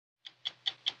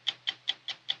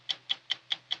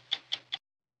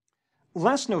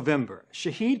Last November,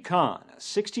 Shahid Khan, a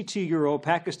 62-year-old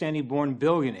Pakistani-born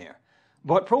billionaire,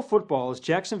 bought pro football's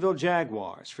Jacksonville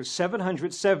Jaguars for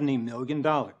 $770 million.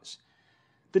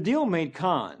 The deal made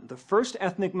Khan the first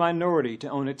ethnic minority to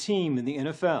own a team in the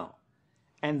NFL.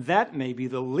 And that may be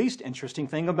the least interesting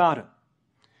thing about him.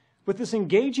 With his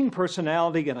engaging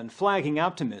personality and unflagging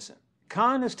optimism,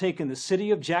 Khan has taken the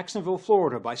city of Jacksonville,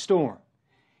 Florida by storm.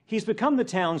 He's become the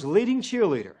town's leading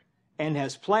cheerleader and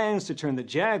has plans to turn the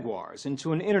Jaguars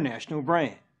into an international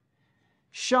brand.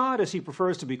 Shahid, as he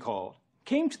prefers to be called,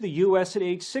 came to the U.S. at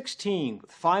age 16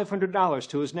 with $500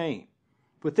 to his name.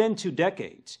 Within 2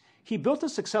 decades, he built a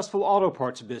successful auto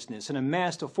parts business and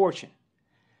amassed a fortune.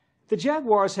 The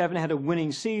Jaguars haven't had a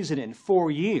winning season in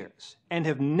 4 years and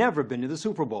have never been to the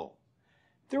Super Bowl.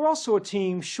 They're also a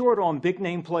team short on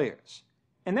big-name players,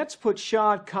 and that's put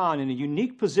Shahid Khan in a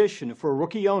unique position for a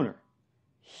rookie owner.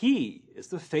 He is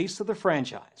the face of the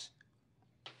franchise.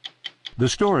 The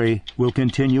story will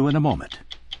continue in a moment.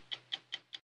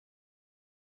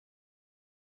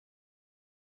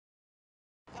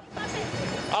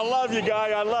 I love you, guy.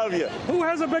 I love you. Who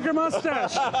has a bigger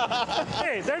mustache?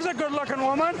 Hey, there's a good-looking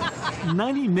woman.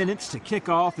 90 minutes to kick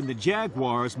off, and the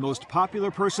Jaguars' most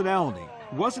popular personality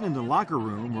wasn't in the locker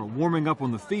room or warming up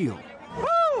on the field.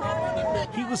 Woo!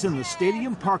 He was in the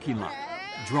stadium parking lot,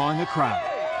 drawing a crowd.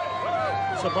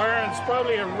 So, Byron, it's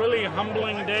probably a really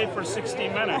humbling day for 60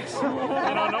 minutes. You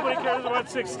know, nobody cares about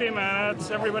 60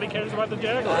 minutes. Everybody cares about the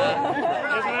Jaguars. Isn't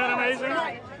that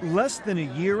amazing? Less than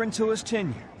a year into his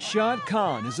tenure, Shahid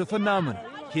Khan is a phenomenon.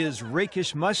 His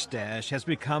rakish mustache has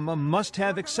become a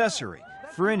must-have accessory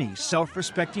for any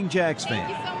self-respecting Jags fan.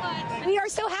 Thank you so much. We are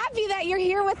so happy that you're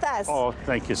here with us. Oh,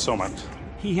 thank you so much.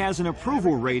 He has an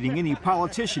approval rating any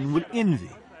politician would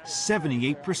envy,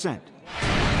 78%.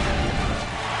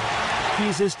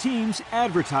 He's his team's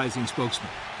advertising spokesman.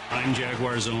 I'm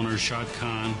Jaguars owner Shahid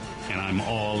Khan, and I'm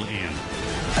all in.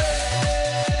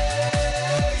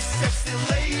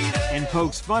 And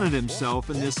pokes fun at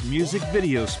himself in this music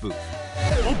video spoof.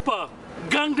 Opa,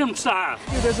 Gangnam Style.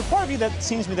 There's a part of you that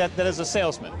seems to me that is a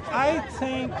salesman. I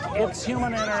think it's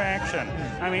human interaction.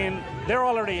 I mean, they're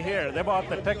already here. They bought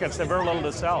the tickets. They're very little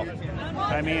to sell.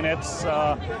 I mean, it's,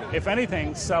 if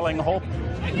anything, selling hope.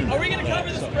 Are we going to cover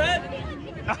the spread?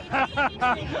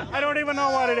 I don't even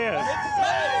know what it is.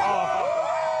 Oh.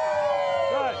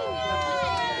 Good.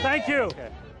 Thank you.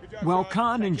 While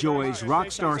Khan enjoys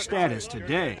rock star status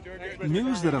today,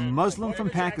 news that a Muslim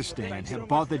from Pakistan had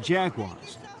bought the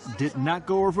Jaguars did not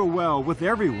go over well with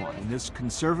everyone in this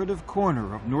conservative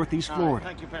corner of Northeast Florida.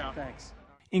 Thank you, pal. Thanks.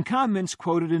 In comments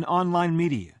quoted in online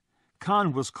media,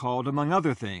 Khan was called, among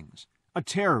other things, a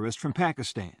terrorist from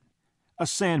Pakistan, a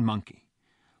sand monkey.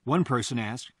 One person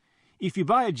asked, if you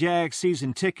buy a Jag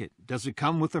season ticket, does it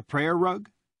come with a prayer rug?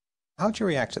 How'd you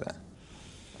react to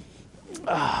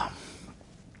that?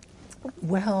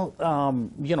 Well,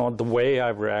 you know, the way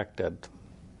I've reacted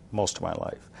most of my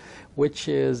life, which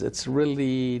is it's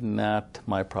really not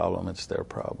my problem, it's their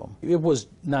problem. It was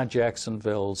not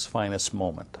Jacksonville's finest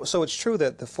moment. So it's true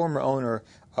that the former owner,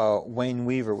 Wayne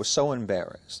Weaver, was so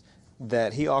embarrassed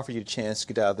that he offered you a chance to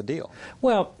get out of the deal.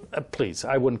 Well, please,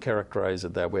 I wouldn't characterize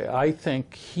it that way. I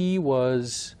think he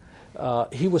was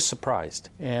surprised,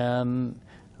 and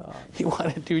he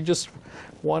wanted to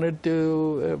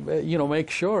you know, make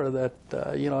sure that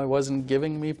you know, I wasn't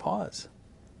giving me pause.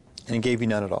 And he gave you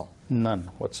none at all?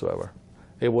 None whatsoever.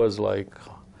 It was like,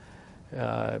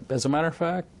 as a matter of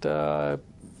fact,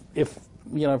 if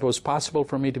you know, if it was possible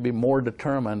for me to be more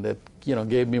determined, it, you know,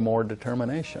 gave me more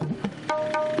determination.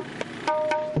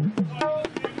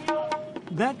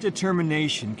 That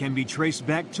determination can be traced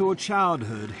back to a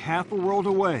childhood half a world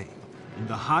away in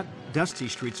the hot, dusty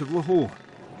streets of Lahore,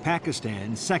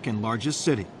 Pakistan's second largest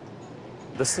city.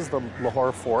 This is the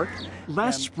Lahore Fort.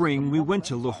 Last spring, we went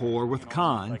to Lahore with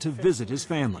Khan to visit his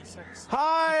family.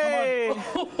 Hi!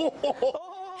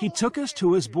 He took us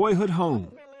to his boyhood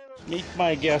home. Meet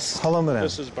my guest. Hello, madam.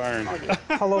 This is Byron.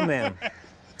 Hello, ma'am.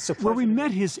 Where we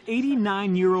met his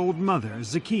 89-year-old mother,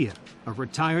 Zakiya, a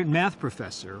retired math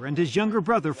professor, and his younger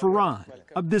brother, Farhan,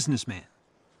 a businessman.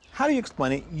 How do you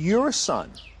explain it? Your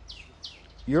son,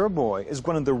 your boy, is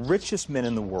one of the richest men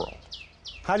in the world.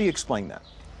 How do you explain that?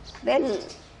 Well,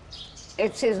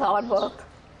 it's his hard work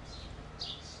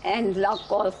and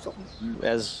luck also.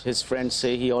 As his friends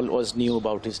say, he always knew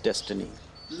about his destiny.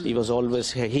 He was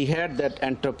always, he had that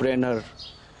entrepreneur,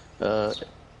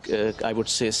 I would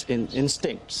say,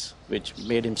 instincts, which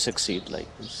made him succeed like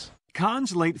this.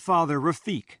 Khan's late father,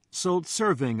 Rafiq, sold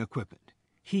surveying equipment.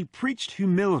 He preached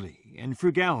humility and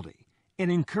frugality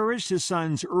and encouraged his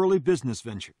son's early business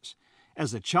ventures.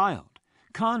 As a child,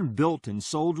 Khan built and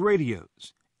sold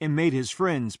radios and made his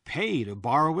friends pay to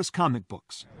borrow his comic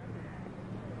books.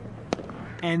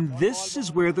 And this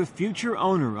is where the future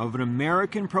owner of an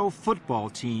American pro football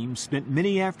team spent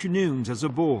many afternoons as a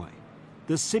boy.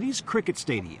 The city's cricket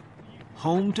stadium,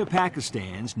 home to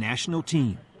Pakistan's national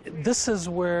team. This is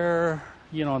where,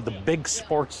 you know, the big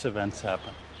sports events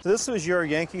happen. So this was your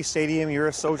Yankee Stadium, you're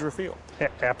a Soldier Field.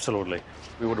 Absolutely.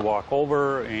 We would walk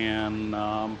over and,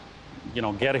 you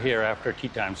know, get here after tea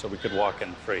time so we could walk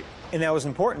in free. And that was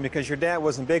important because your dad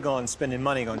wasn't big on spending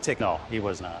money on tickets. No, he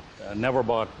was not. Never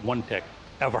bought one ticket,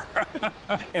 ever.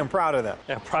 And proud of that.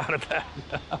 Yeah, proud of that.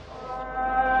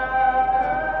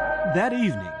 That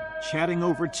evening, chatting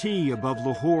over tea above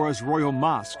Lahore's Royal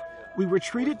Mosque, we were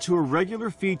treated to a regular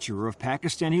feature of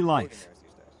Pakistani life,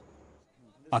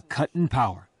 a cut in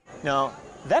power. Now,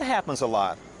 that happens a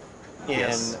lot in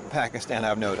Yes. Pakistan,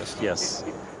 I've noticed. Yes.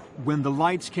 When the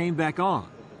lights came back on,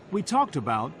 we talked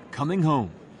about coming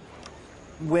home.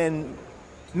 When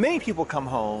many people come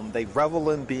home, they revel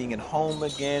in being at home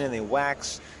again and they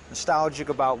wax nostalgic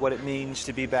about what it means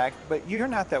to be back, but you're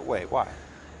not that way. Why?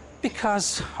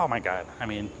 Because, oh my God, I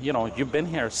mean, you know, you've been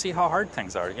here, see how hard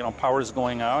things are. You know, power's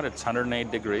going out, it's 108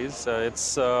 degrees,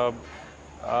 it's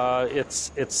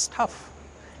tough.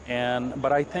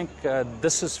 But I think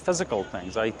this is physical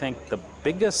things. I think the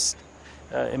biggest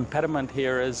impediment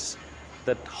here is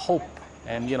that hope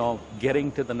and, you know,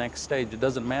 getting to the next stage. It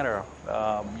doesn't matter,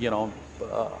 you know,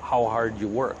 how hard you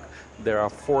work. There are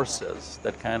forces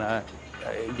that kind of,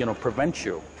 you know, prevent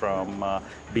you from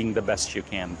being the best you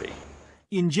can be.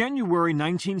 In January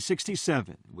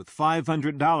 1967, with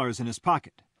 $500 in his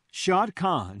pocket, Shahid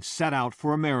Khan set out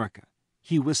for America.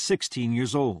 He was 16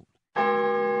 years old.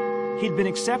 He'd been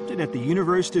accepted at the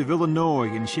University of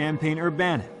Illinois in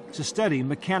Champaign-Urbana to study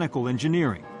mechanical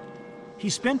engineering. He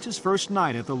spent his first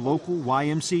night at the local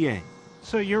YMCA.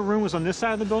 So your room was on this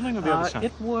side of the building or the other side?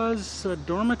 It was a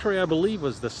dormitory, I believe,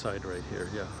 was this side right here,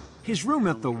 yeah. His room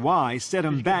at the Y set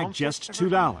him back just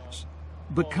 $2.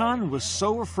 But Khan was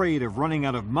so afraid of running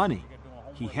out of money,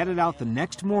 he headed out the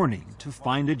next morning to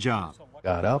find a job.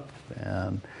 Got up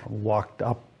and walked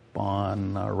up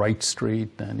on Wright Street,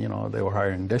 and, you know, they were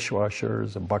hiring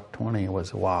dishwashers, $1.20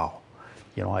 was, wow.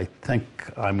 You know, I think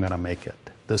I'm going to make it.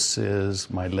 This is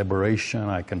my liberation.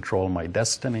 I control my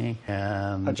destiny.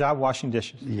 And A job washing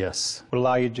dishes? Yes. Would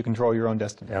allow you to control your own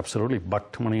destiny? Absolutely.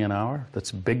 $1.20 an hour.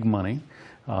 That's big money.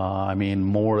 I mean,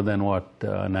 more than what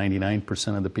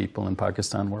 99% of the people in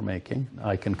Pakistan were making.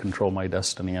 I can control my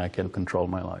destiny. I can control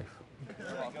my life.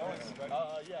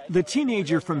 The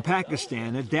teenager from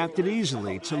Pakistan adapted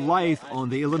easily to life on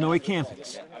the Illinois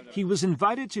campus. He was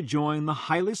invited to join the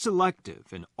highly selective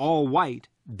and all-white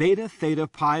Beta Theta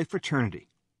Pi fraternity.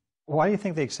 Why do you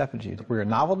think they accepted you? Were you a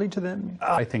novelty to them?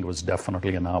 I think it was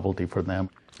definitely a novelty for them.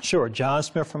 Sure, John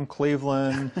Smith from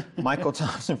Cleveland, Michael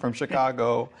Thompson from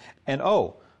Chicago, and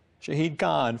Shahid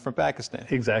Khan from Pakistan.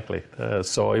 Exactly.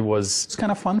 So it's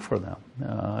kind of fun for them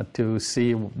to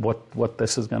see what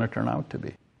this is going to turn out to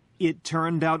be. It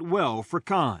turned out well for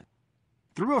Khan.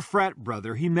 Through a frat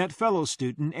brother, he met fellow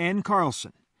student Ann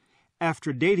Carlson.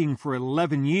 After dating for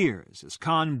 11 years, as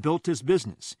Khan built his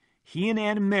business, he and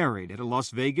Ann married at a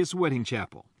Las Vegas wedding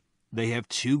chapel. They have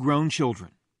 2 grown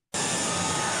children.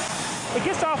 It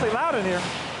gets awfully loud in here.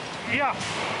 Yeah,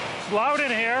 it's loud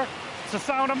in here. It's the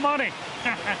sound of money.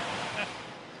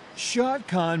 Shahid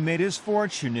Khan made his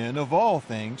fortune in, of all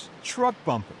things, truck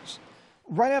bumpers.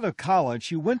 Right out of college,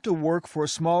 he went to work for a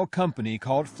small company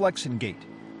called Flexingate,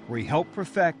 where he helped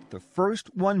perfect the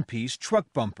first one-piece truck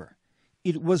bumper.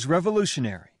 It was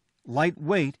revolutionary,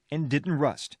 lightweight, and didn't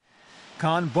rust.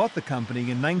 Khan bought the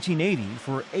company in 1980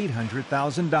 for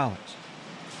 $800,000.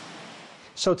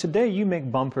 So today you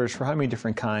make bumpers for how many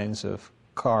different kinds of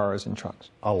cars and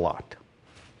trucks? A lot.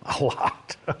 A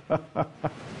lot.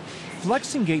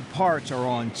 Flexingate parts are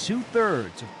on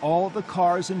 2/3 of all the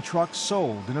cars and trucks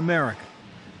sold in America.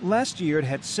 Last year it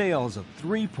had sales of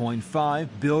 $3.5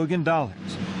 billion.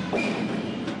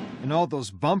 And all those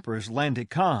bumpers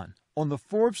landed Khan on the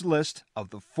Forbes list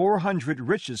of the 400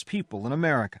 richest people in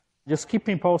America. Just keep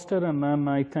me posted, and then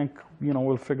I think, you know,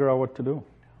 we'll figure out what to do.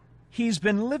 He's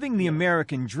been living the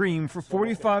American dream for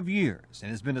 45 years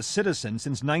and has been a citizen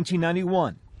since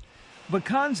 1991. But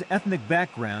Khan's ethnic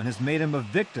background has made him a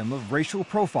victim of racial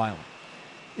profiling.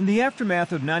 In the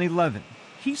aftermath of 9/11,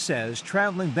 he says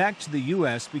traveling back to the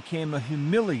U.S. became a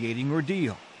humiliating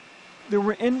ordeal. There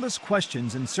were endless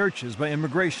questions and searches by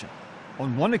immigration.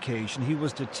 On one occasion, he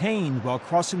was detained while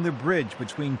crossing the bridge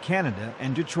between Canada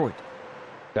and Detroit.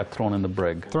 Got thrown in the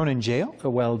brig. Thrown in jail?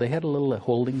 Well, they had a little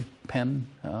holding pen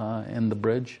in the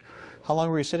bridge. How long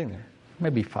were you sitting there?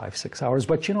 maybe 5, 6 hours.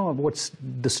 But you know, what's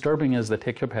disturbing is they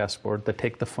take your passport, they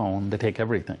take the phone, they take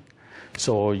everything.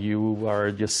 So you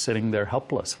are just sitting there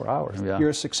helpless for hours. Yeah. You're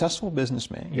a successful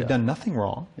businessman. You've done nothing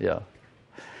wrong. Yeah.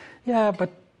 Yeah,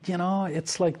 but, you know,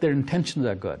 it's like their intentions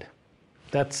are good.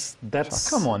 That's.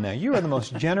 Come on now, you are the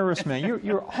most generous man.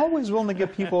 You're always willing to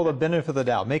give people the benefit of the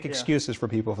doubt, make excuses for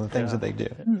people for the things that they do.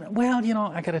 Well, you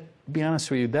know, I got to be honest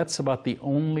with you, that's about the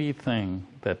only thing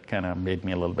that kind of made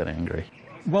me a little bit angry.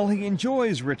 While he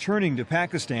enjoys returning to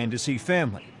Pakistan to see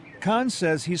family, Khan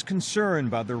says he's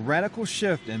concerned by the radical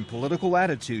shift in political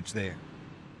attitudes there.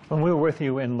 When we were with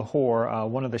you in Lahore,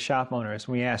 one of the shop owners,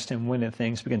 we asked him when did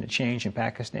things begin to change in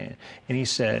Pakistan, and he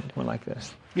said, went like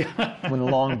this, when the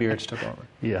long beards took over.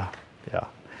 Yeah, yeah.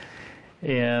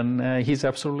 And he's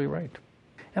absolutely right.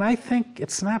 And I think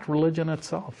it's not religion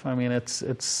itself. I mean,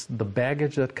 it's the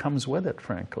baggage that comes with it,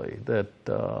 frankly,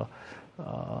 that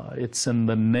it's in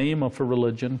the name of a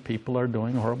religion, people are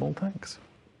doing horrible things.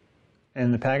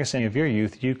 In the Pakistan of your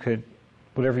youth, you could,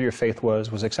 whatever your faith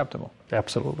was acceptable.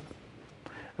 Absolutely.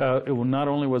 Not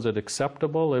only was it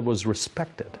acceptable, it was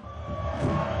respected.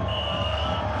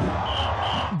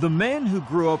 The man who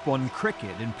grew up on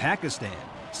cricket in Pakistan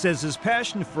says his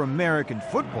passion for American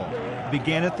football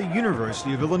began at the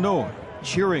University of Illinois,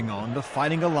 cheering on the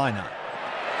Fighting Illini.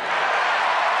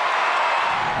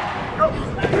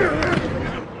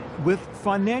 With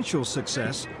financial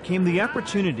success came the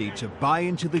opportunity to buy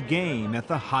into the game at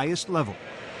the highest level.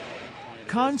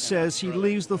 Khan says he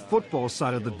leaves the football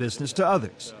side of the business to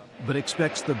others, but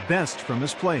expects the best from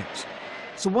his players.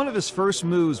 So one of his first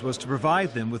moves was to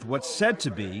provide them with what's said to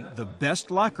be the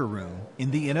best locker room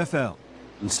in the NFL.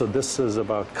 And so this is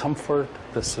about comfort,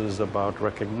 this is about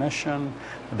recognition,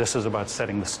 this is about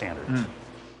setting the standards.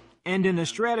 And in a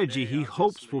strategy he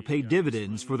hopes will pay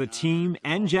dividends for the team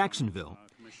and Jacksonville,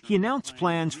 he announced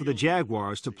plans for the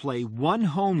Jaguars to play one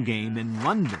home game in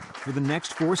London for the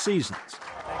next 4 seasons.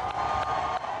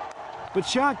 But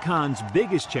Shahid Khan's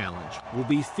biggest challenge will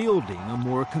be fielding a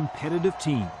more competitive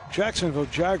team. Jacksonville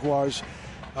Jaguars,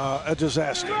 a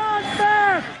disaster.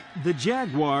 The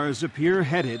Jaguars appear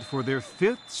headed for their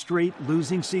 5th straight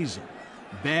losing season.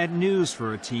 Bad news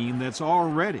for a team that's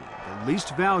already the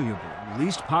least valuable,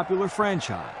 least popular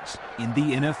franchise in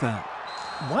the NFL.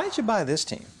 Why did you buy this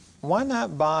team? Why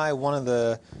not buy one of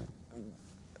the,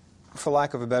 for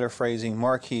lack of a better phrasing,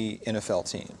 marquee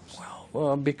NFL teams?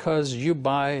 Well, because you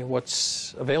buy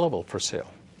what's available for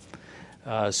sale.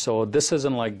 So this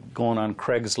isn't like going on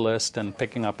Craigslist and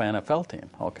picking up an NFL team,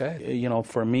 okay? You know,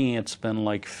 for me, it's been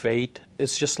like fate.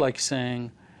 It's just like saying,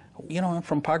 you know, I'm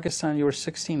from Pakistan, you were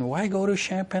 16, why go to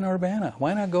Champaign-Urbana?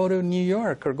 Why not go to New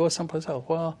York or go someplace else?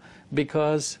 Well,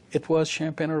 because it was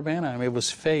Champaign-Urbana. I mean, it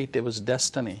was fate, it was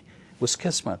destiny, it was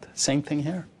kismet. Same thing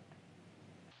here.